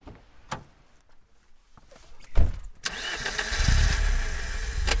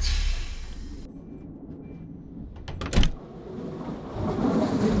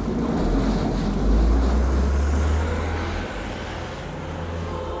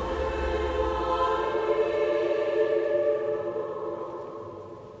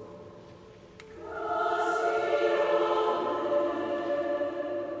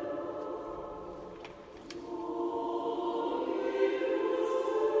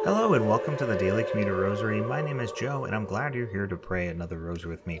Hello and welcome to the Daily Commuter Rosary. My name is Joe and I'm glad you're here to pray another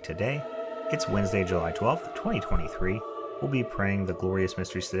rosary with me today. It's Wednesday, July 12th, 2023. We'll be praying the glorious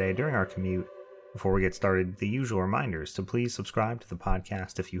mysteries today during our commute. Before we get started, the usual reminders to please subscribe to the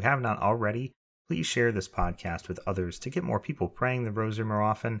podcast. If you have not already, please share this podcast with others to get more people praying the rosary more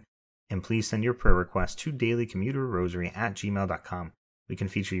often. And please send your prayer requests to dailycommuterrosary@gmail.com. We can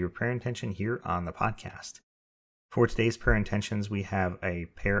feature your prayer intention here on the podcast. For today's prayer intentions, we have a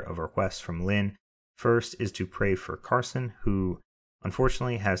pair of requests from Lynn. First is to pray for Carson, who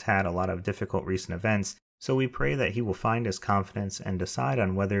unfortunately has had a lot of difficult recent events, so we pray that he will find his confidence and decide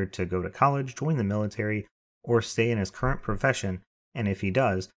on whether to go to college, join the military, or stay in his current profession, and if he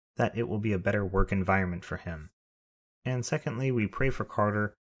does, that it will be a better work environment for him. And secondly, we pray for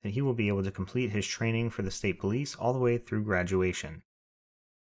Carter that he will be able to complete his training for the state police all the way through graduation.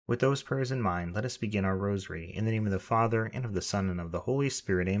 With those prayers in mind, let us begin our rosary. In the name of the Father, and of the Son, and of the Holy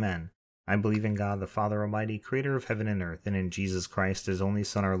Spirit. Amen. I believe in God, the Father Almighty, creator of heaven and earth, and in Jesus Christ, his only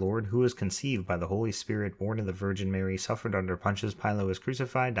Son, our Lord, who was conceived by the Holy Spirit, born of the Virgin Mary, suffered under Pontius Pilate, was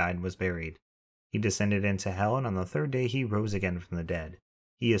crucified, died, and was buried. He descended into hell, and on the third day he rose again from the dead.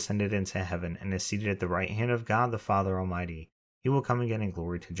 He ascended into heaven, and is seated at the right hand of God, the Father Almighty. He will come again in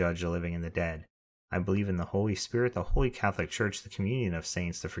glory to judge the living and the dead. I believe in the Holy Spirit, the Holy Catholic Church, the communion of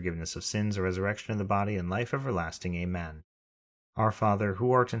saints, the forgiveness of sins, the resurrection of the body, and life everlasting. Amen. Our Father, who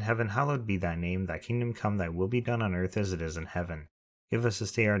art in heaven, hallowed be thy name. Thy kingdom come, thy will be done on earth as it is in heaven. Give us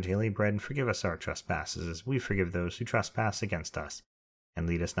this day our daily bread, and forgive us our trespasses, as we forgive those who trespass against us. And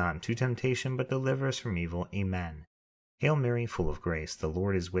lead us not into temptation, but deliver us from evil. Amen. Hail Mary, full of grace, the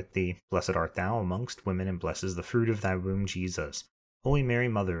Lord is with thee. Blessed art thou amongst women, and blessed is the fruit of thy womb, Jesus. Holy Mary,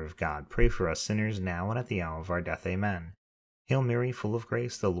 Mother of God, pray for us sinners now and at the hour of our death. Amen. Hail Mary, full of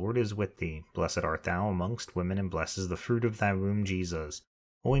grace, the Lord is with thee. Blessed art thou amongst women, and blessed is the fruit of thy womb, Jesus.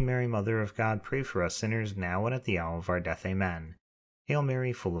 Holy Mary, Mother of God, pray for us sinners now and at the hour of our death. Amen. Hail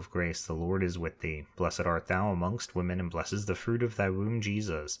Mary, full of grace, the Lord is with thee. Blessed art thou amongst women, and blessed is the fruit of thy womb,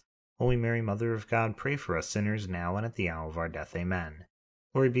 Jesus. Holy Mary, Mother of God, pray for us sinners now and at the hour of our death. Amen.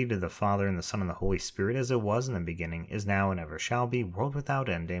 Glory be to the Father, and the Son, and the Holy Spirit, as it was in the beginning, is now, and ever shall be, world without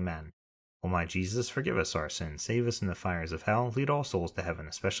end. Amen. O my Jesus, forgive us our sins, save us from the fires of hell, lead all souls to heaven,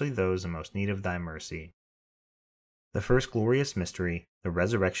 especially those in most need of thy mercy. The first glorious mystery, the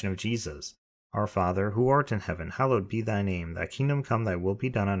resurrection of Jesus. Our Father, who art in heaven, hallowed be thy name. Thy kingdom come, thy will be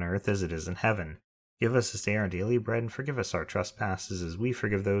done on earth as it is in heaven. Give us this day our daily bread, and forgive us our trespasses, as we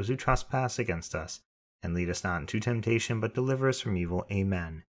forgive those who trespass against us. And lead us not into temptation, but deliver us from evil.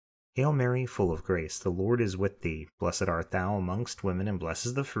 Amen. Hail Mary, full of grace, the Lord is with thee. Blessed art thou amongst women, and blessed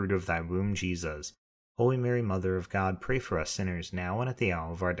is the fruit of thy womb, Jesus. Holy Mary, Mother of God, pray for us sinners now and at the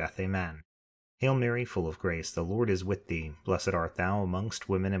hour of our death. Amen. Hail Mary, full of grace, the Lord is with thee. Blessed art thou amongst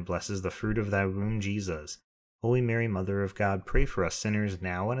women, and blessed is the fruit of thy womb, Jesus. Holy Mary, Mother of God, pray for us sinners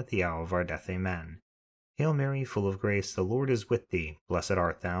now and at the hour of our death. Amen. Hail Mary, full of grace, the Lord is with thee. Blessed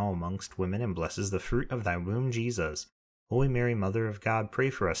art thou amongst women, and blessed is the fruit of thy womb, Jesus. Holy Mary, Mother of God, pray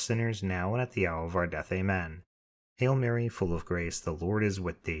for us sinners now and at the hour of our death. Amen. Hail Mary, full of grace, the Lord is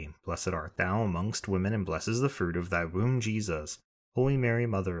with thee. Blessed art thou amongst women, and blessed is the fruit of thy womb, Jesus. Holy Mary,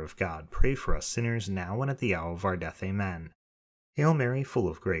 Mother of God, pray for us sinners now and at the hour of our death. Amen. Hail Mary, full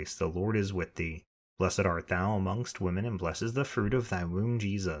of grace, the Lord is with thee. Blessed art thou amongst women, and blessed is the fruit of thy womb,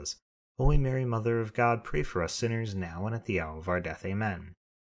 Jesus. Holy Mary, Mother of God, pray for us sinners now and at the hour of our death. Amen.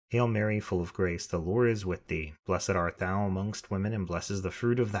 Hail Mary, full of grace, the Lord is with thee. Blessed art thou amongst women, and blessed is the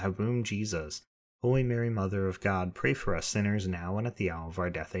fruit of thy womb, Jesus. Holy Mary, Mother of God, pray for us sinners now and at the hour of our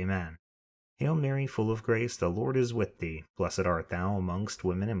death. Amen. Hail Mary, full of grace, the Lord is with thee. Blessed art thou amongst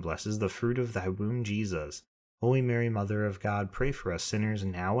women, and blessed is the fruit of thy womb, Jesus. Holy Mary, Mother of God, pray for us sinners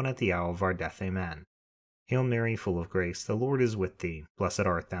now and at the hour of our death. Amen. Hail Mary, full of grace, the Lord is with thee. Blessed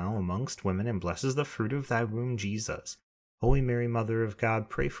art thou amongst women, and blessed is the fruit of thy womb, Jesus. Holy Mary, Mother of God,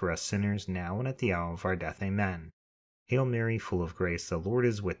 pray for us sinners now and at the hour of our death. Amen. Hail Mary, full of grace, the Lord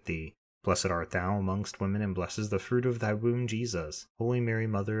is with thee. Blessed art thou amongst women, and blessed is the fruit of thy womb, Jesus. Holy Mary,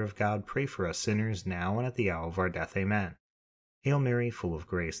 Mother of God, pray for us sinners now and at the hour of our death. Amen. Hail Mary, full of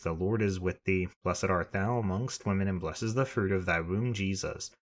grace, the Lord is with thee. Blessed art thou amongst women, and blessed is the fruit of thy womb, Jesus.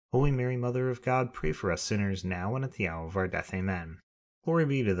 Holy Mary, Mother of God, pray for us sinners now and at the hour of our death. Amen. Glory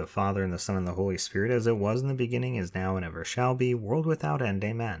be to the Father, and the Son, and the Holy Spirit, as it was in the beginning, is now, and ever shall be, world without end.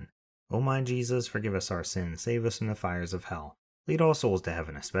 Amen. O my Jesus, forgive us our sins, save us from the fires of hell. Lead all souls to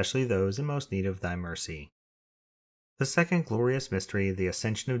heaven, especially those in most need of thy mercy. The second glorious mystery, the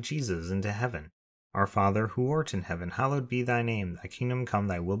ascension of Jesus into heaven. Our Father, who art in heaven, hallowed be thy name. Thy kingdom come,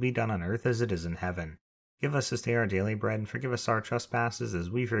 thy will be done on earth as it is in heaven. Give us this day our daily bread, and forgive us our trespasses,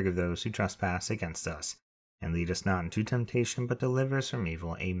 as we forgive those who trespass against us. And lead us not into temptation, but deliver us from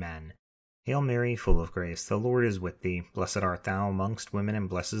evil. Amen. Hail Mary, full of grace, the Lord is with thee. Blessed art thou amongst women, and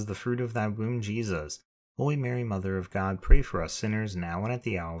blessed is the fruit of thy womb, Jesus. Holy Mary, Mother of God, pray for us sinners, now and at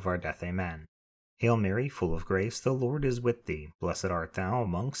the hour of our death. Amen. Hail Mary, full of grace, the Lord is with thee. Blessed art thou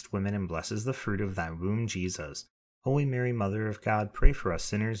amongst women, and blessed is the fruit of thy womb, Jesus. Holy Mary, Mother of God, pray for us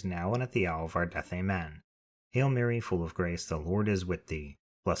sinners, now and at the hour of our death. Amen. Hail Mary, full of grace, the Lord is with thee.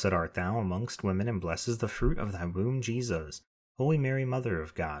 Blessed art thou amongst women, and blessed is the fruit of thy womb, Jesus. Holy Mary, Mother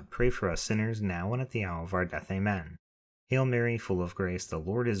of God, pray for us sinners, now and at the hour of our death. Amen. Hail Mary, full of grace, the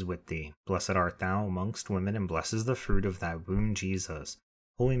Lord is with thee. Blessed art thou amongst women, and blessed is the fruit of thy womb, Jesus.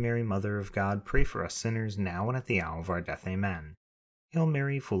 Holy Mary, Mother of God, pray for us sinners, now and at the hour of our death. Amen. Hail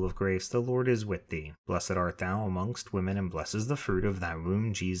Mary, full of grace, the Lord is with thee. Blessed art thou amongst women, and blessed is the fruit of thy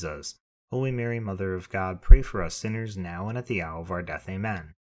womb, Jesus. Holy Mary, Mother of God, pray for us sinners, now and at the hour of our death.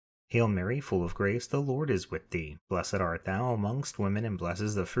 Amen. Hail Mary, full of grace, the Lord is with thee. Blessed art thou amongst women, and blessed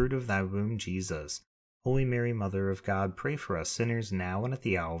is the fruit of thy womb, Jesus. Holy Mary, Mother of God, pray for us sinners, now and at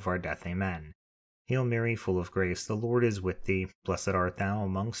the hour of our death. Amen. Hail Mary, full of grace, the Lord is with thee. Blessed art thou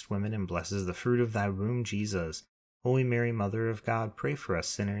amongst women, and blessed is the fruit of thy womb, Jesus. Holy Mary, Mother of God, pray for us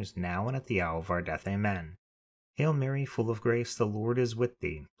sinners, now and at the hour of our death. Amen. Hail Mary, full of grace, the Lord is with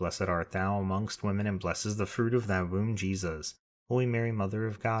thee. Blessed art thou amongst women, and blessed is the fruit of thy womb, Jesus. Holy Mary, Mother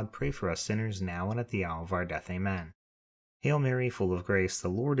of God, pray for us sinners, now and at the hour of our death. Amen. Hail Mary, full of grace, the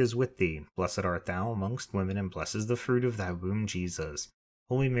Lord is with thee. Blessed art thou amongst women, and blessed is the fruit of thy womb, Jesus.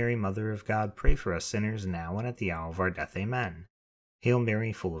 Holy Mary, Mother of God, pray for us sinners, now and at the hour of our death. Amen. Hail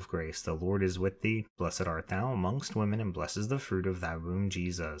Mary, full of grace, the Lord is with thee. Blessed art thou amongst women, and blessed is the fruit of thy womb,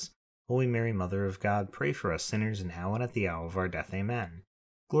 Jesus. Holy Mary, Mother of God, pray for us sinners, now and at the hour of our death. Amen.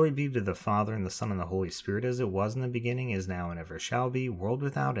 Glory be to the Father, and the Son, and the Holy Spirit, as it was in the beginning, is now, and ever shall be, world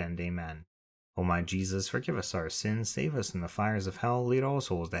without end. Amen. O my Jesus, forgive us our sins, save us from the fires of hell, lead all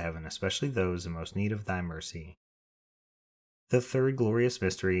souls to heaven, especially those in most need of thy mercy. The third glorious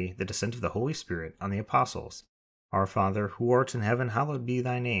mystery, the descent of the Holy Spirit on the Apostles. Our Father, who art in heaven, hallowed be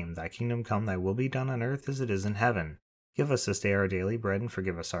thy name. Thy kingdom come, thy will be done on earth as it is in heaven. Give us this day our daily bread, and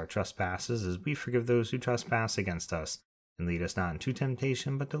forgive us our trespasses, as we forgive those who trespass against us. And lead us not into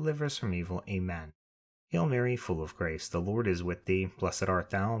temptation, but deliver us from evil. Amen. Hail Mary, full of grace, the Lord is with thee. Blessed art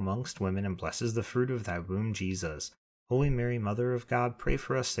thou amongst women, and blessed is the fruit of thy womb, Jesus. Holy Mary, Mother of God, pray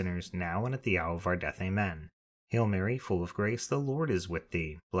for us sinners, now and at the hour of our death. Amen. Hail Mary, full of grace, the Lord is with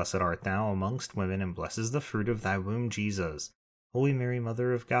thee. Blessed art thou amongst women, and blessed is the fruit of thy womb, Jesus. Holy Mary,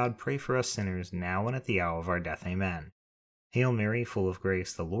 Mother of God, pray for us sinners, now and at the hour of our death. Amen. Hail Mary, full of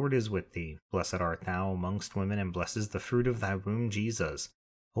grace, the Lord is with thee. Blessed art thou amongst women, and blessed is the fruit of thy womb, Jesus.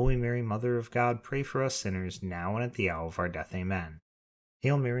 Holy Mary, Mother of God, pray for us sinners, now and at the hour of our death. Amen.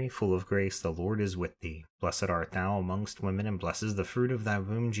 Hail Mary, full of grace, the Lord is with thee. Blessed art thou amongst women, and blessed is the fruit of thy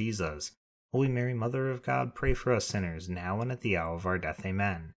womb, Jesus. Holy Mary, Mother of God, pray for us sinners, now and at the hour of our death.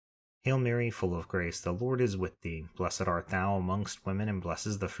 Amen. Hail Mary, full of grace, the Lord is with thee. Blessed art thou amongst women, and blessed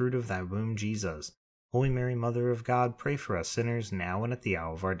is the fruit of thy womb, Jesus. Holy Mary, Mother of God, pray for us sinners, now and at the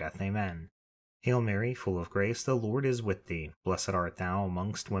hour of our death. Amen. Hail Mary, full of grace, the Lord is with thee. Blessed art thou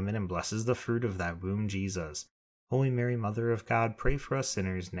amongst women, and blessed is the fruit of thy womb, Jesus. Holy Mary, Mother of God, pray for us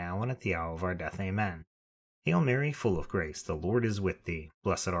sinners, now and at the hour of our death. Amen. Hail Mary, full of grace, the Lord is with thee.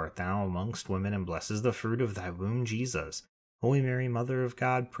 Blessed art thou amongst women, and blessed is the fruit of thy womb, Jesus. Holy Mary, Mother of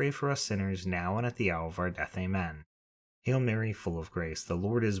God, pray for us sinners, now and at the hour of our death. Amen. Hail Mary, full of grace, the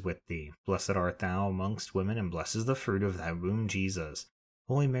Lord is with thee. Blessed art thou amongst women, and blessed is the fruit of thy womb, Jesus.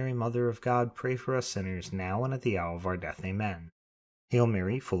 Holy Mary, Mother of God, pray for us sinners, now and at the hour of our death. Amen. Hail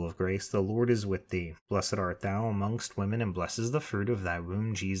Mary, full of grace, the Lord is with thee. Blessed art thou amongst women, and blessed is the fruit of thy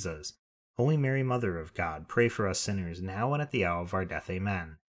womb, Jesus. Holy Mary, Mother of God, pray for us sinners, now and at the hour of our death.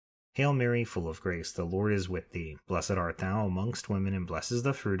 Amen. Hail Mary, full of grace, the Lord is with thee. Blessed art thou amongst women, and blessed is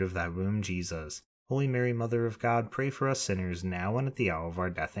the fruit of thy womb, Jesus. Holy Mary, Mother of God, pray for us sinners, now and at the hour of our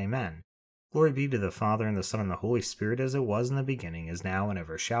death. Amen. Glory be to the Father, and the Son, and the Holy Spirit, as it was in the beginning, is now, and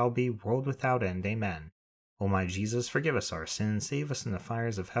ever shall be, world without end. Amen. O my Jesus, forgive us our sins, save us from the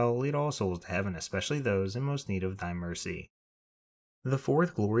fires of hell, lead all souls to heaven, especially those in most need of thy mercy. The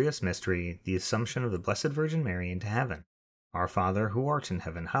fourth glorious mystery, the Assumption of the Blessed Virgin Mary into heaven. Our Father, who art in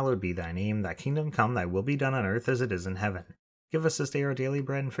heaven, hallowed be thy name. Thy kingdom come, thy will be done on earth as it is in heaven. Give us this day our daily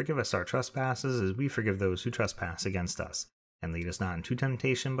bread, and forgive us our trespasses, as we forgive those who trespass against us. And lead us not into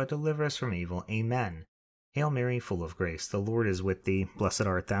temptation, but deliver us from evil. Amen. Hail Mary, full of grace, the Lord is with thee. Blessed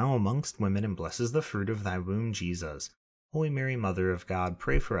art thou amongst women, and blessed is the fruit of thy womb, Jesus. Holy Mary, Mother of God,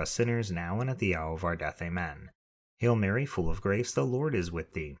 pray for us sinners now and at the hour of our death. Amen. Hail Mary, full of grace, the Lord is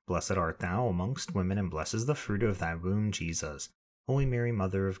with thee. Blessed art thou amongst women, and blessed is the fruit of thy womb, Jesus. Holy Mary,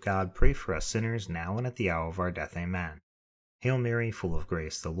 Mother of God, pray for us sinners now and at the hour of our death. Amen. Hail Mary, full of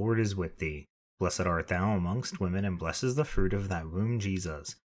grace, the Lord is with thee. Blessed art thou amongst women, and blessed is the fruit of thy womb,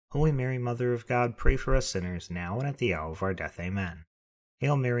 Jesus. Holy Mary, Mother of God, pray for us sinners now and at the hour of our death. Amen.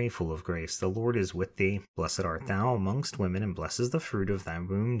 Hail Mary, full of grace, the Lord is with thee. Blessed art thou amongst women, and blessed is the fruit of thy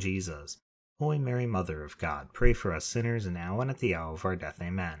womb, Jesus. Holy Mary, Mother of God, pray for us sinners now and at the hour of our death.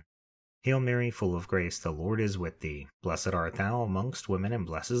 Amen. Hail Mary, full of grace, the Lord is with thee. Blessed art thou amongst women, and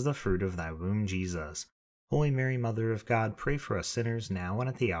blessed is the fruit of thy womb, Jesus. Holy Mary, Mother of God, pray for us sinners now and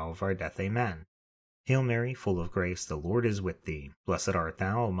at the hour of our death. Amen. Hail Mary, full of grace, the Lord is with thee. Blessed art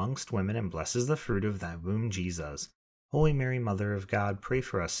thou amongst women, and blessed is the fruit of thy womb, Jesus. Holy Mary, Mother of God, pray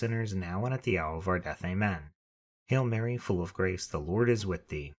for us sinners now and at the hour of our death. Amen. Hail Mary, full of grace, the Lord is with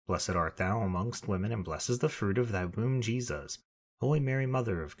thee. Blessed art thou amongst women, and blessed is the fruit of thy womb, Jesus. Holy Mary,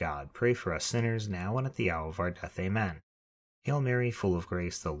 Mother of God, pray for us sinners now and at the hour of our death. Amen. Hail Mary, full of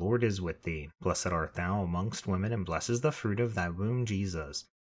grace, the Lord is with thee. Blessed art thou amongst women, and blessed is the fruit of thy womb, Jesus.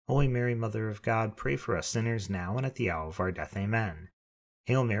 Holy Mary, Mother of God, pray for us sinners now and at the hour of our death. Amen.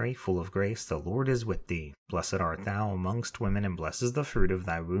 Hail Mary, full of grace, the Lord is with thee. Blessed art thou amongst women, and blessed is the fruit of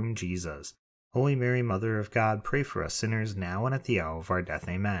thy womb, Jesus. Holy Mary, Mother of God, pray for us sinners now and at the hour of our death.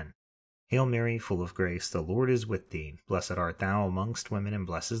 Amen. Hail Mary, full of grace, the Lord is with thee. Blessed art thou amongst women, and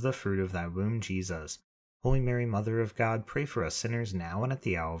blessed is the fruit of thy womb, Jesus. Holy Mary, Mother of God, pray for us sinners now and at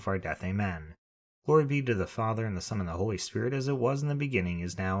the hour of our death. Amen. Glory be to the Father, and the Son, and the Holy Spirit, as it was in the beginning,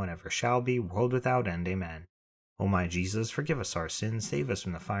 is now, and ever shall be, world without end. Amen. O my Jesus, forgive us our sins, save us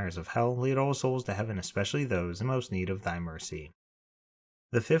from the fires of hell, lead all souls to heaven, especially those in most need of thy mercy.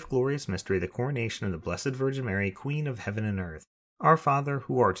 The fifth glorious mystery, the coronation of the Blessed Virgin Mary, Queen of heaven and earth. Our Father,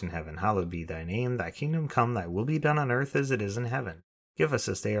 who art in heaven, hallowed be thy name. Thy kingdom come, thy will be done on earth as it is in heaven. Give us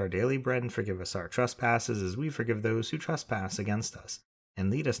this day our daily bread, and forgive us our trespasses, as we forgive those who trespass against us. And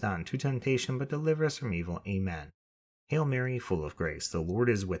lead us not into temptation, but deliver us from evil. Amen. Hail Mary, full of grace, the Lord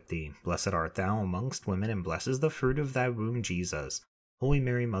is with thee. Blessed art thou amongst women, and blessed is the fruit of thy womb, Jesus. Holy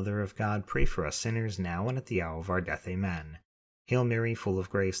Mary, Mother of God, pray for us sinners now and at the hour of our death. Amen. Hail Mary, full of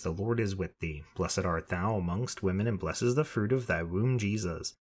grace, the Lord is with thee. Blessed art thou amongst women, and blessed is the fruit of thy womb,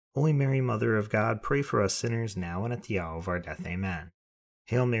 Jesus. Holy Mary, Mother of God, pray for us sinners now and at the hour of our death. Amen.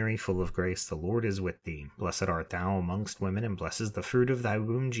 Hail Mary, full of grace, the Lord is with thee. Blessed art thou amongst women, and blessed is the fruit of thy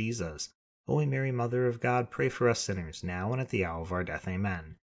womb, Jesus. Holy Mary, Mother of God, pray for us sinners now and at the hour of our death.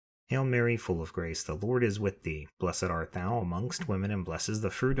 Amen. Hail Mary, full of grace, the Lord is with thee. Blessed art thou amongst women, and blessed is the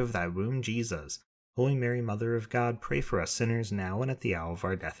fruit of thy womb, Jesus. Holy Mary, Mother of God, pray for us sinners now and at the hour of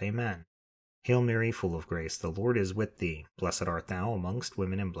our death. Amen. Hail Mary, full of grace, the Lord is with thee. Blessed art thou amongst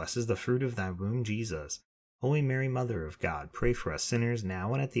women, and blessed is the fruit of thy womb, Jesus. Holy Mary, Mother of God, pray for us sinners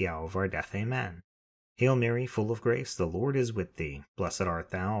now and at the hour of our death. Amen. Hail Mary, full of grace, the Lord is with thee. Blessed art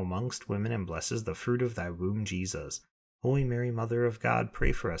thou amongst women, and blessed is the fruit of thy womb, Jesus. Holy Mary, Mother of God,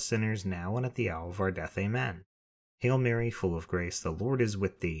 pray for us sinners now and at the hour of our death. Amen. Hail Mary, full of grace, the Lord is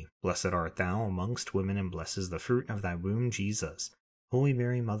with thee. Blessed art thou amongst women, and blessed is the fruit of thy womb, Jesus. Holy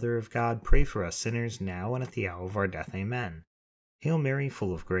Mary, Mother of God, pray for us sinners now and at the hour of our death. Amen. Hail Mary,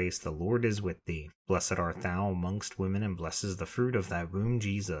 full of grace, the Lord is with thee. Blessed art thou amongst women, and blessed is the fruit of thy womb,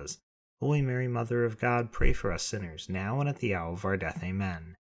 Jesus. Holy Mary, Mother of God, pray for us sinners now and at the hour of our death.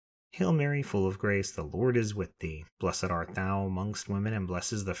 Amen. Hail Mary, full of grace, the Lord is with thee. Blessed art thou amongst women, and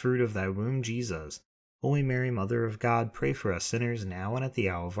blessed is the fruit of thy womb, Jesus. Holy Mary, Mother of God, pray for us sinners now and at the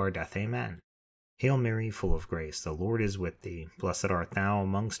hour of our death. Amen. Hail Mary, full of grace, the Lord is with thee. Blessed art thou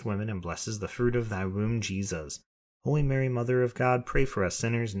amongst women, and blessed is the fruit of thy womb, Jesus. Holy Mary, Mother of God, pray for us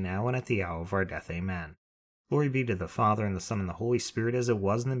sinners now and at the hour of our death. Amen. Glory be to the Father, and the Son, and the Holy Spirit, as it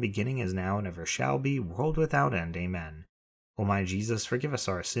was in the beginning, is now, and ever shall be, world without end. Amen. O my Jesus, forgive us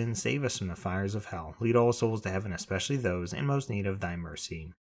our sins, save us from the fires of hell, lead all souls to heaven, especially those in most need of thy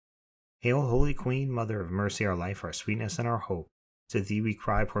mercy. Hail, Holy Queen, Mother of mercy, our life, our sweetness, and our hope. To thee we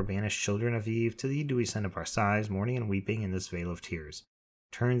cry, poor banished children of Eve. To thee do we send up our sighs, mourning and weeping in this vale of tears.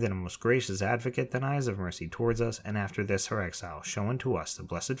 Turn then, most gracious Advocate, thine eyes of mercy towards us, and after this our exile, show unto us the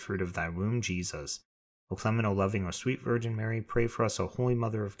blessed fruit of thy womb, Jesus. O clement, O loving, O sweet Virgin Mary, pray for us, O Holy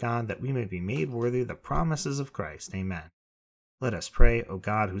Mother of God, that we may be made worthy of the promises of Christ. Amen. Let us pray, O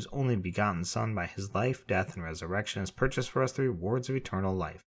God, whose only begotten Son, by his life, death, and resurrection, has purchased for us the rewards of eternal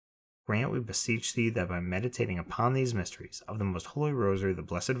life. Grant, we beseech thee, that by meditating upon these mysteries of the most holy Rosary of the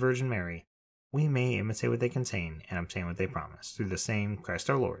Blessed Virgin Mary, we may imitate what they contain and obtain what they promise. Through the same Christ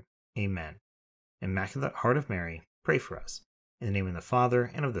our Lord. Amen. Immaculate Heart of Mary, pray pray for us. In the name of the Father,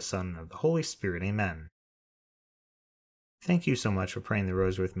 and of the Son, and of the Holy Spirit. Amen. Thank you so much for praying the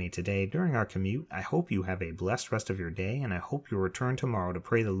rosary with me today during our commute. I hope you have a blessed rest of your day, and I hope you'll return tomorrow to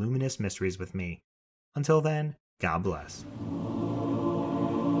pray the luminous mysteries with me. Until then, God bless.